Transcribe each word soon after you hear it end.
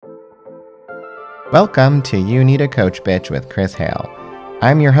Welcome to You Need a Coach Bitch with Chris Hale.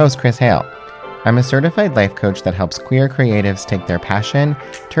 I'm your host, Chris Hale. I'm a certified life coach that helps queer creatives take their passion,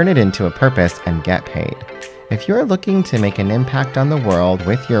 turn it into a purpose, and get paid. If you're looking to make an impact on the world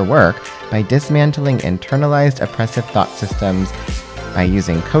with your work by dismantling internalized oppressive thought systems, by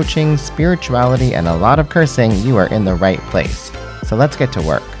using coaching, spirituality, and a lot of cursing, you are in the right place. So let's get to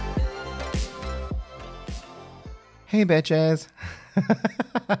work. Hey, bitches.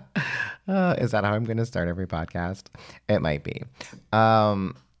 Is that how I'm going to start every podcast? It might be.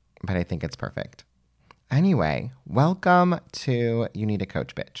 But I think it's perfect. Anyway, welcome to You Need a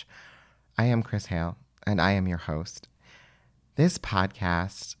Coach Bitch. I am Chris Hale, and I am your host. This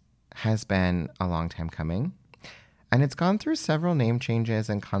podcast has been a long time coming, and it's gone through several name changes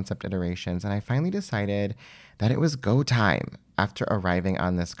and concept iterations, and I finally decided that it was go time after arriving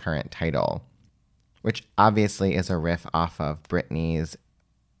on this current title, which obviously is a riff off of Britney's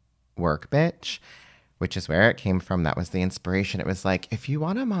Work Bitch, which is where it came from. That was the inspiration. It was like, if you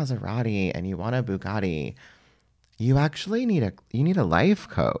want a Maserati and you want a Bugatti, you actually need a life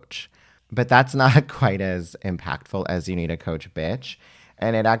coach. But that's not quite as impactful as You Need a Coach Bitch.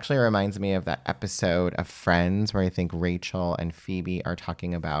 And it actually reminds me of that episode of Friends where I think Rachel and Phoebe are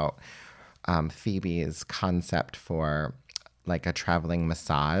talking about Phoebe's concept for like a traveling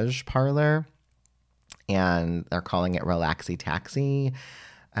massage parlor. And they're calling it Relaxy Taxi.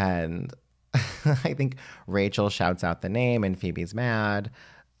 And I think Rachel shouts out the name and Phoebe's mad.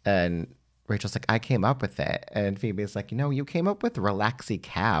 And Rachel's like, I came up with it. And Phoebe's like, no, you came up with Relaxy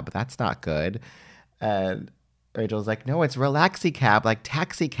Cab. That's not good. And Rachel's like, no, it's Relaxy Cab, like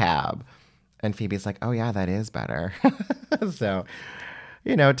taxi cab. And Phoebe's like, oh yeah, that is better. So,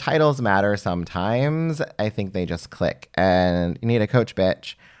 titles matter sometimes. I think they just click. And You Need a Coach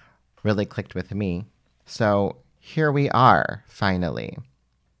Bitch really clicked with me. So here we are, finally.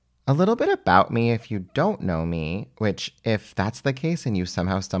 A little bit about me if you don't know me, which if that's the case and you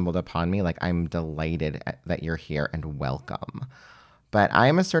somehow stumbled upon me, I'm delighted that you're here and welcome. But I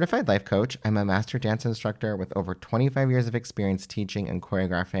am a certified life coach. I'm a master dance instructor with over 25 years of experience teaching and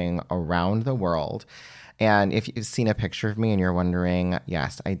choreographing around the world. And if you've seen a picture of me and you're wondering,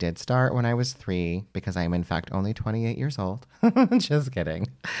 yes, I did start when I was 3 because I'm in fact only 28 years old. Just kidding.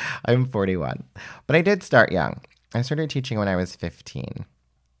 I'm 41. But I did start young. I started teaching when I was 15.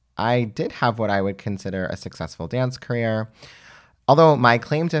 I did have what I would consider a successful dance career, although my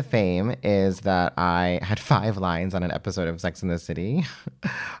claim to fame is that I had 5 lines on an episode of Sex and the City.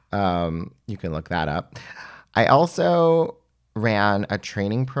 You can look that up. I also ran a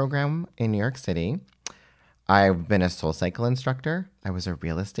training program in New York City. I've been a SoulCycle instructor. I was a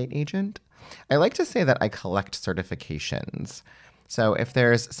real estate agent. I like to say that I collect certifications. So if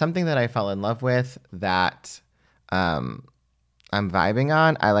there's something that I fell in love with that I'm vibing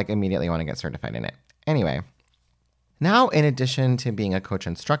on, I immediately want to get certified in it. Anyway, now in addition to being a coach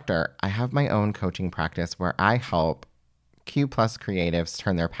instructor, I have my own coaching practice where I help Q+ creatives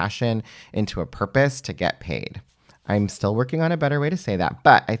turn their passion into a purpose to get paid. I'm still working on a better way to say that,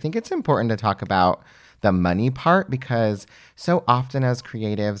 but I think it's important to talk about the money part because so often as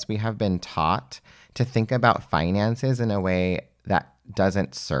creatives, we have been taught to think about finances in a way that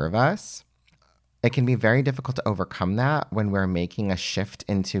doesn't serve us. It can be very difficult to overcome that when we're making a shift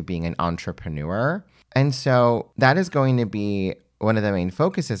into being an entrepreneur. And so that is going to be one of the main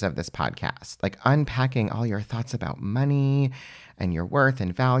focuses of this podcast, unpacking all your thoughts about money and your worth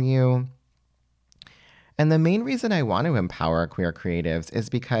and value. And the main reason I want to empower queer creatives is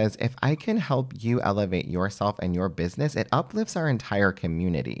because if I can help you elevate yourself and your business, it uplifts our entire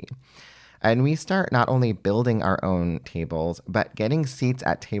community. And we start not only building our own tables, but getting seats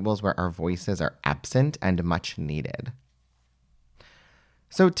at tables where our voices are absent and much needed.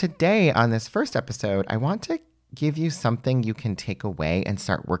 So today on this first episode, I want to give you something you can take away and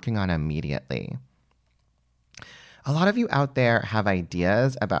start working on immediately. A lot of you out there have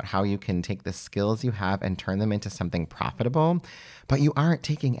ideas about how you can take the skills you have and turn them into something profitable, but you aren't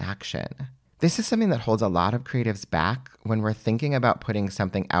taking action. This is something that holds a lot of creatives back when we're thinking about putting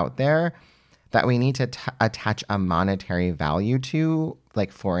something out there that we need to attach a monetary value to,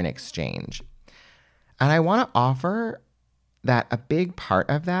 like foreign exchange. And I want to offer that a big part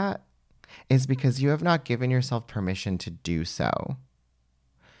of that is because you have not given yourself permission to do so.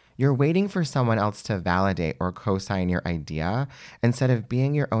 You're waiting for someone else to validate or co-sign your idea instead of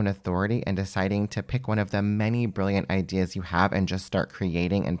being your own authority and deciding to pick one of the many brilliant ideas you have and just start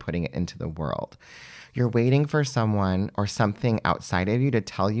creating and putting it into the world. You're waiting for someone or something outside of you to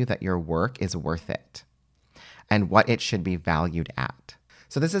tell you that your work is worth it and what it should be valued at.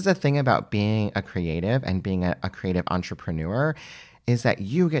 So this is the thing about being a creative and being a creative entrepreneur is that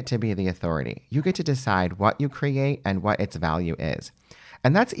you get to be the authority. You get to decide what you create and what its value is.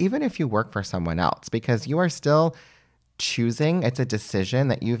 And that's even if you work for someone else, because you are still choosing. It's a decision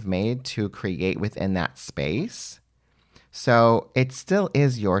that you've made to create within that space. So it still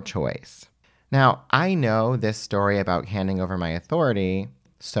is your choice. Now, I know this story about handing over my authority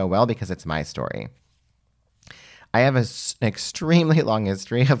so well because it's my story. I have an extremely long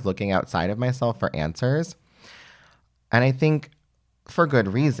history of looking outside of myself for answers. And I think for good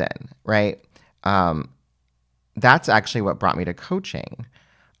reason, right? That's actually what brought me to coaching.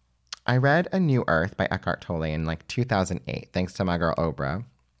 I read A New Earth by Eckhart Tolle in 2008, thanks to my girl Oprah.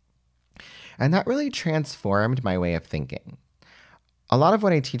 And that really transformed my way of thinking. A lot of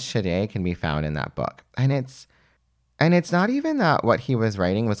what I teach today can be found in that book. And it's not even that what he was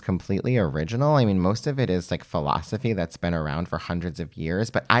writing was completely original. I mean, most of it is philosophy that's been around for hundreds of years,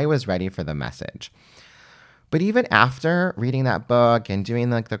 but I was ready for the message. But even after reading that book and doing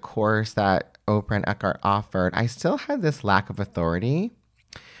the course that Oprah and Eckhart offered, I still had this lack of authority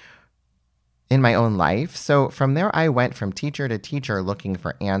in my own life. So from there, I went from teacher to teacher looking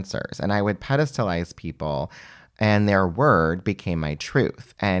for answers, and I would pedestalize people, and their word became my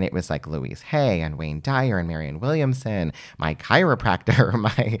truth. And it was Louise Hay and Wayne Dyer and Marianne Williamson, my chiropractor,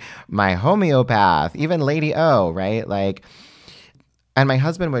 my homeopath, even Lady O, right? And my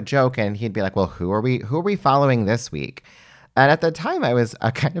husband would joke, and he'd be like, well, who are we following this week? And at the time, I was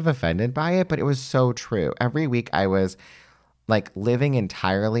kind of offended by it, but it was so true. Every week, I was living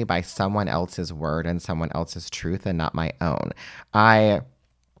entirely by someone else's word and someone else's truth and not my own. I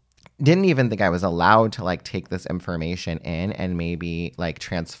didn't even think I was allowed to take this information in and maybe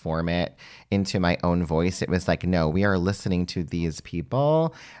transform it into my own voice. It was no, we are listening to these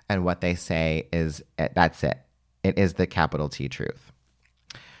people, and what they say that's it. It is the capital T truth.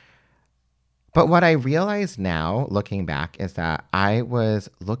 But what I realize now, looking back, is that I was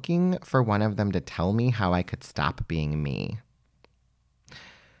looking for one of them to tell me how I could stop being me.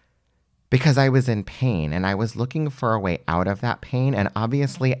 Because I was in pain, and I was looking for a way out of that pain, and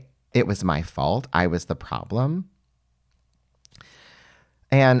obviously it was my fault. I was the problem.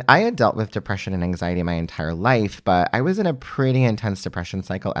 And I had dealt with depression and anxiety my entire life, but I was in a pretty intense depression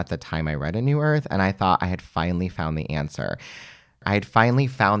cycle at the time I read A New Earth, and I thought I had finally found the answer. I had finally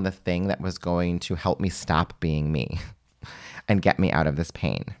found the thing that was going to help me stop being me and get me out of this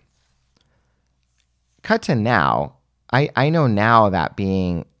pain. Cut to now. I know now that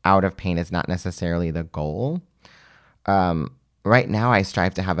being out of pain is not necessarily the goal. Right now, I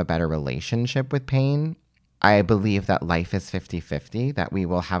strive to have a better relationship with pain. I believe that life is 50-50, that we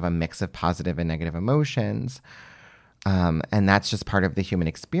will have a mix of positive and negative emotions. And that's just part of the human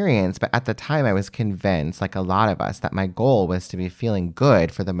experience. But at the time, I was convinced, like a lot of us, that my goal was to be feeling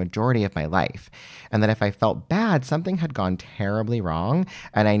good for the majority of my life. And that if I felt bad, something had gone terribly wrong,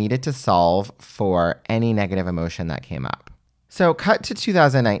 and I needed to solve for any negative emotion that came up. So cut to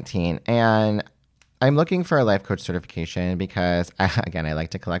 2019, and I'm looking for a life coach certification because, again, I like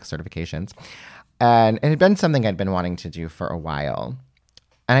to collect certifications. And it had been something I'd been wanting to do for a while.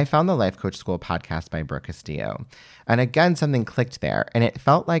 And I found the Life Coach School podcast by Brooke Castillo. And again, something clicked there. And it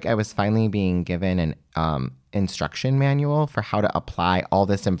felt like I was finally being given an instruction manual for how to apply all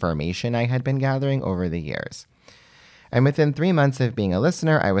this information I had been gathering over the years. And within 3 months of being a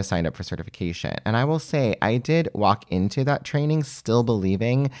listener, I was signed up for certification. And I will say, I did walk into that training still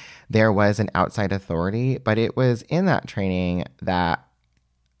believing there was an outside authority, but it was in that training that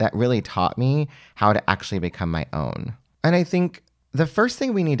really taught me how to actually become my own. And I think the first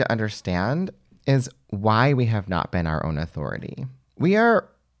thing we need to understand is why we have not been our own authority. We are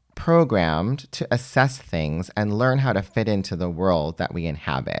programmed to assess things and learn how to fit into the world that we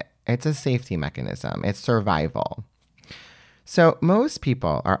inhabit. It's a safety mechanism. It's survival. So most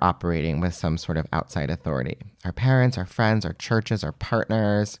people are operating with some sort of outside authority. Our parents, our friends, our churches, our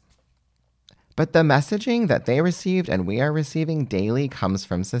partners. But the messaging that they received and we are receiving daily comes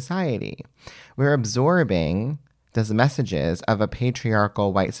from society. We're absorbing the messages of a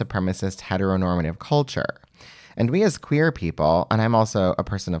patriarchal, white supremacist, heteronormative culture. And we as queer people, and I'm also a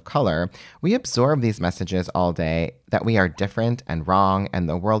person of color, we absorb these messages all day that we are different and wrong and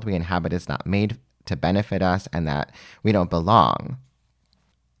the world we inhabit is not made to benefit us and that we don't belong.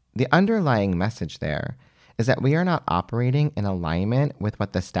 The underlying message there is that we are not operating in alignment with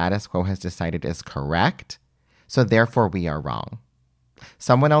what the status quo has decided is correct, so therefore we are wrong.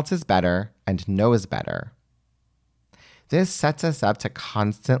 Someone else is better and knows better. This sets us up to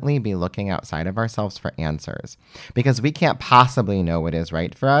constantly be looking outside of ourselves for answers because we can't possibly know what is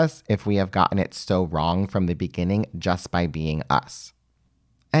right for us if we have gotten it so wrong from the beginning just by being us.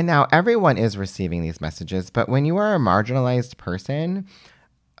 And now everyone is receiving these messages, but when you are a marginalized person,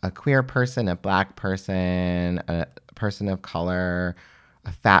 a queer person, a Black person, a person of color,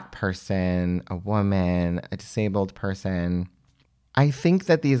 a fat person, a woman, a disabled person, I think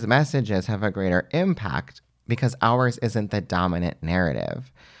that these messages have a greater impact because ours isn't the dominant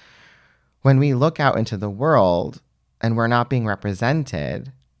narrative. When we look out into the world and we're not being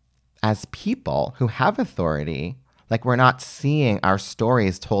represented as people who have authority, like we're not seeing our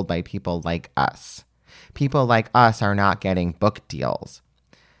stories told by people like us. People like us are not getting book deals.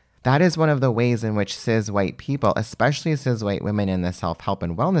 That is one of the ways in which cis white people, especially cis white women in the self-help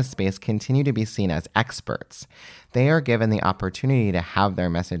and wellness space, continue to be seen as experts. They are given the opportunity to have their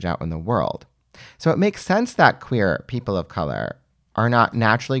message out in the world. So it makes sense that queer people of color are not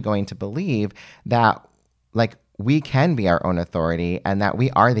naturally going to believe that, like, we can be our own authority and that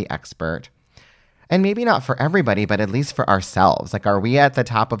we are the expert. And maybe not for everybody, but at least for ourselves. Like, are we at the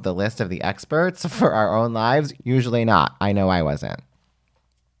top of the list of the experts for our own lives? Usually not. I know I wasn't.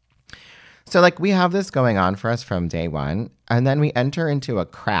 So, like, we have this going on for us from day one, and then we enter into a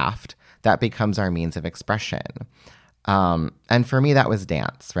craft that becomes our means of expression. And for me, that was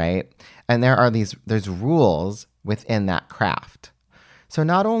dance, right? And there's rules within that craft. So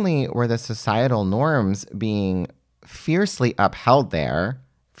not only were the societal norms being fiercely upheld there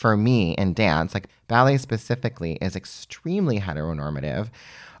for me in dance, like ballet specifically is extremely heteronormative.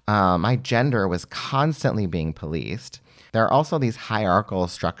 My gender was constantly being policed. There are also these hierarchical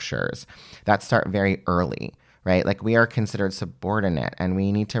structures that start very early, right? Like we are considered subordinate and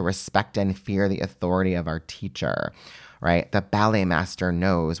we need to respect and fear the authority of our teacher, right? The ballet master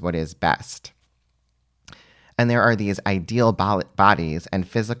knows what is best. And there are these ideal bodies and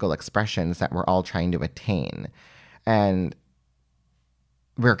physical expressions that we're all trying to attain. And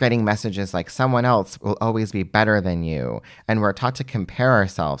we're getting messages like someone else will always be better than you. And we're taught to compare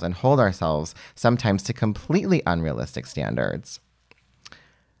ourselves and hold ourselves sometimes to completely unrealistic standards.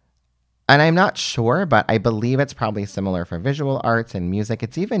 And I'm not sure, but I believe it's probably similar for visual arts and music.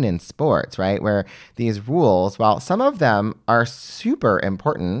 It's even in sports, right? Where these rules, while some of them are super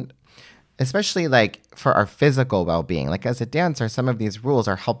important, especially like for our physical well-being. Like as a dancer, some of these rules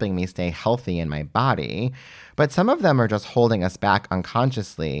are helping me stay healthy in my body, but some of them are just holding us back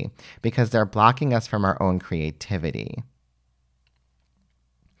unconsciously because they're blocking us from our own creativity.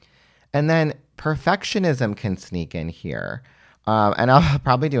 And then perfectionism can sneak in here. And I'll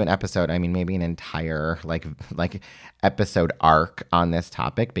probably do an episode, maybe an entire like episode arc on this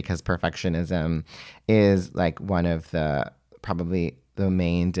topic because perfectionism is like one of the probably the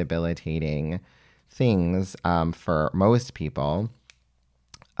main debilitating things for most people.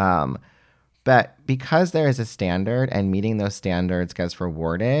 But because there is a standard and meeting those standards gets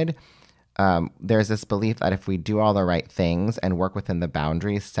rewarded, there's this belief that if we do all the right things and work within the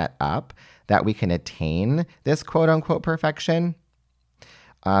boundaries set up, that we can attain this quote unquote perfection.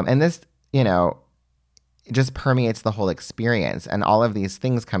 And this, just permeates the whole experience, and all of these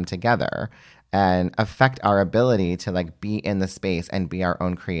things come together and affect our ability to like be in the space and be our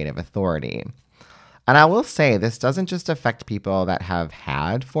own creative authority. And I will say this doesn't just affect people that have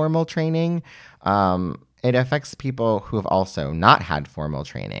had formal training. It affects people who have also not had formal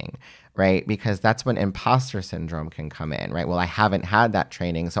training, right? Because that's when imposter syndrome can come in, right? Well, I haven't had that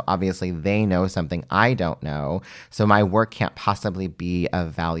training, so obviously they know something I don't know, so my work can't possibly be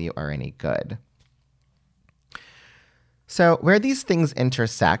of value or any good. So where these things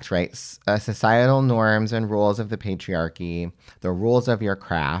intersect, right, societal norms and rules of the patriarchy, the rules of your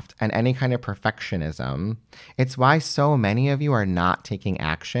craft, and any kind of perfectionism, it's why so many of you are not taking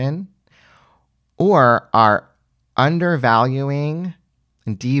action or are undervaluing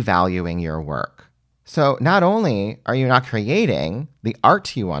and devaluing your work. So not only are you not creating the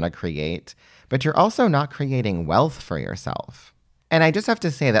art you want to create, but you're also not creating wealth for yourself. And I just have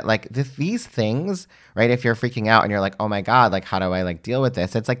to say that like these things, right, if you're freaking out and you're like, oh my God, like how do I like deal with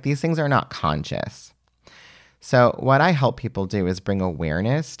this? It's like these things are not conscious. So what I help people do is bring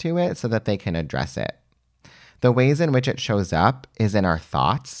awareness to it so that they can address it. The ways in which it shows up is in our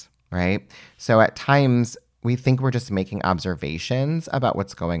thoughts, right? So at times we think we're just making observations about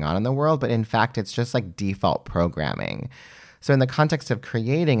what's going on in the world, but in fact, it's just like default programming. So in the context of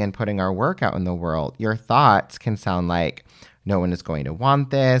creating and putting our work out in the world, your thoughts can sound like, no one is going to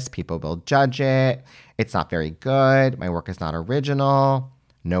want this. People will judge it. It's not very good. My work is not original.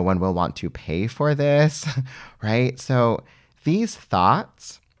 No one will want to pay for this, right? So these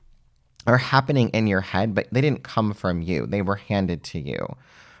thoughts are happening in your head, but they didn't come from you. They were handed to you,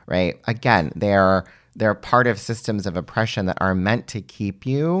 right? Again, they're part of systems of oppression that are meant to keep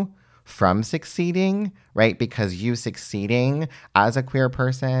you from succeeding, right? Because you succeeding as a queer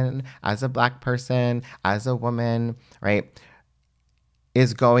person, as a Black person, as a woman, right,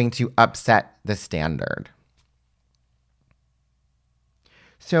 is going to upset the standard.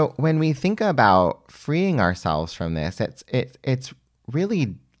 So when we think about freeing ourselves from this, it's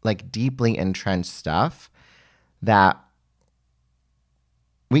really like deeply entrenched stuff that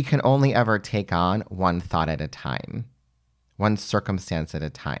we can only ever take on one thought at a time, one circumstance at a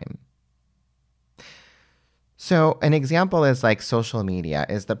time. So an example is like social media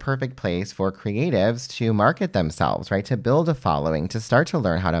is the perfect place for creatives to market themselves, right? To build a following, to start to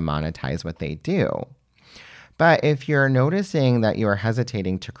learn how to monetize what they do. But if you're noticing that you are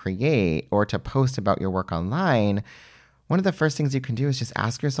hesitating to create or to post about your work online, one of the first things you can do is just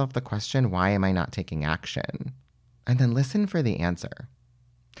ask yourself the question, why am I not taking action? And then listen for the answer.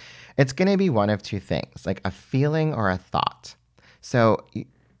 It's going to be one of two things, like a feeling or a thought. So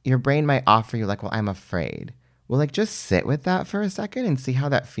your brain might offer you like, well, I'm afraid. Well, like just sit with that for a second and see how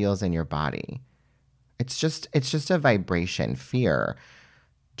that feels in your body. It's just a vibration, fear,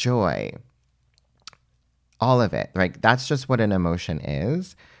 joy, all of it. Like that's just what an emotion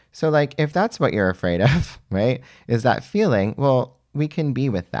is. So like if that's what you're afraid of, right, is that feeling, well, we can be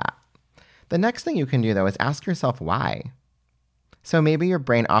with that. The next thing you can do though is ask yourself why. So maybe your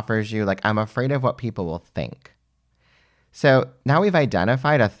brain offers you like, I'm afraid of what people will think. So now we've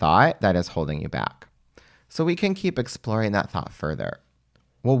identified a thought that is holding you back. So we can keep exploring that thought further.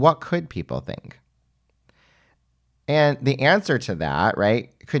 Well, what could people think? And the answer to that,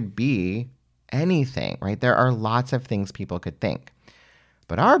 right, could be anything, right? There are lots of things people could think.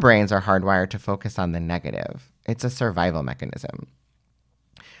 But our brains are hardwired to focus on the negative. It's a survival mechanism,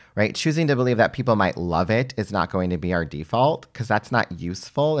 right? Choosing to believe that people might love it is not going to be our default because that's not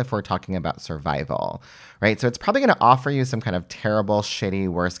useful if we're talking about survival, right? So it's probably going to offer you some kind of terrible, shitty,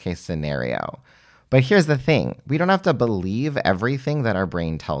 worst case scenario. But here's the thing. We don't have to believe everything that our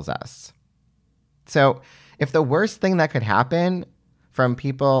brain tells us. So if the worst thing that could happen from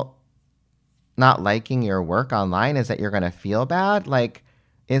people not liking your work online is that you're going to feel bad, like,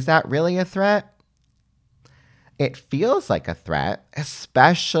 is that really a threat? It feels like a threat,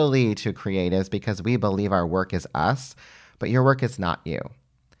 especially to creatives because we believe our work is us, but your work is not you.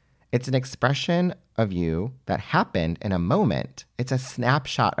 It's an expression of you that happened in a moment. It's a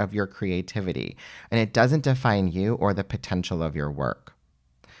snapshot of your creativity, and it doesn't define you or the potential of your work.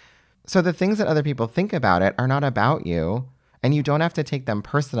 So the things that other people think about it are not about you, and you don't have to take them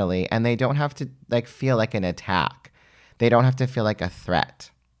personally, and they don't have to like feel like an attack. They don't have to feel like a threat.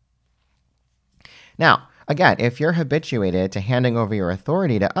 Now, again, if you're habituated to handing over your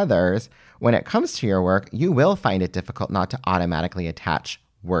authority to others, when it comes to your work, you will find it difficult not to automatically attach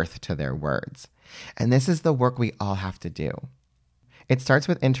worth to their words. And this is the work we all have to do. It starts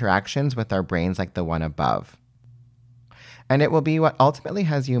with interactions with our brains like the one above. And it will be what ultimately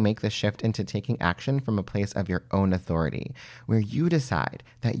has you make the shift into taking action from a place of your own authority, where you decide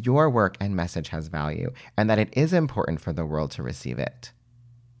that your work and message has value and that it is important for the world to receive it.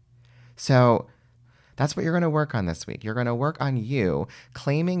 So that's what you're going to work on this week. You're going to work on you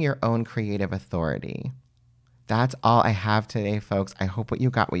claiming your own creative authority. That's all I have today, folks. I hope you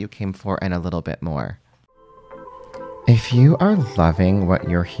got what you came for and a little bit more. If you are loving what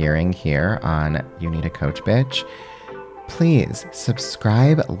you're hearing here on You Need a Coach Bitch, please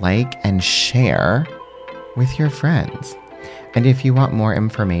subscribe, like, and share with your friends. And if you want more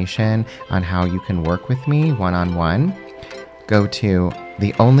information on how you can work with me one-on-one, go to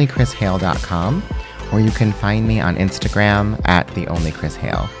theonlychrishale.com, or you can find me on Instagram at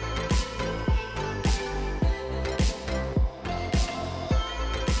theonlychrishale.